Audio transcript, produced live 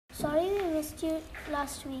Sorry we missed you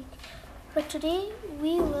last week, but today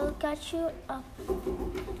we will catch you up.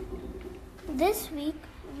 This week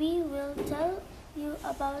we will tell you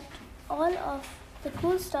about all of the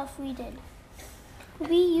cool stuff we did.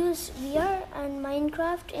 We used VR and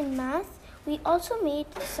Minecraft in math. We also made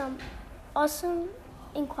some awesome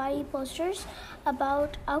inquiry posters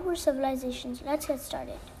about our civilizations. Let's get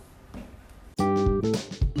started.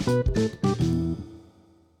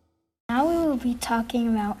 Now we will be talking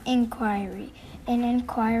about inquiry. In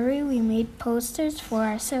inquiry, we made posters for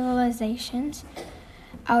our civilizations.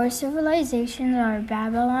 Our civilizations are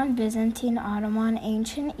Babylon, Byzantine, Ottoman,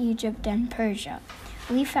 Ancient Egypt, and Persia.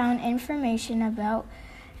 We found information about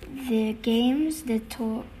the games, the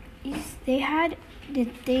toys they had, the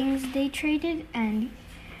things they traded, and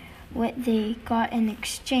what they got in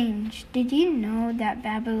exchange. Did you know that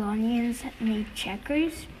Babylonians made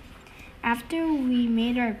checkers? After we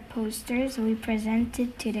made our posters, we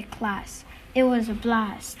presented to the class. It was a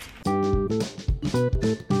blast.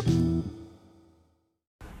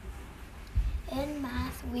 In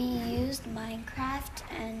math, we used Minecraft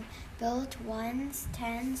and built ones,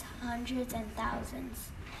 tens, hundreds, and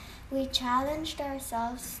thousands. We challenged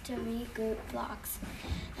ourselves to regroup blocks,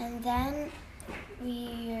 and then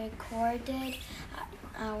we recorded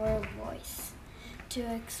our voice to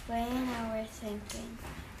explain our thinking.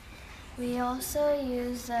 We also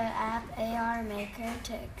used the app ARmakr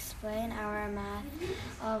to explain our math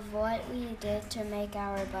of what we did to make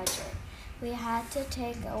our budget. We had to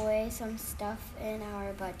take away some stuff in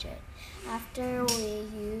our budget. After we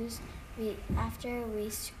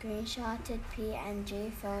screenshotted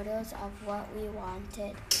PNG photos of what we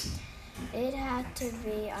wanted. It had to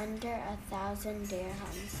be under 1,000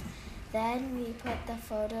 dirhams. Then we put the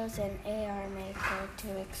photos in ARmakr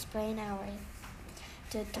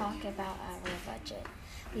to talk about our budget.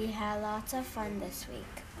 We had lots of fun this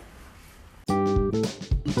week.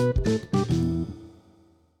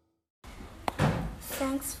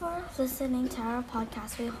 Thanks for listening to our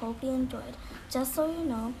podcast. We hope you enjoyed. Just so you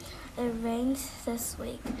know, it rained this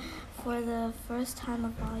week for the first time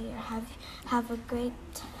of all year. Have a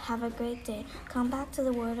great day. Come back to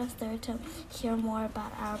the Word of Third to hear more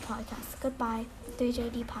about our podcast. Goodbye,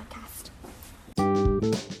 3JD Podcast.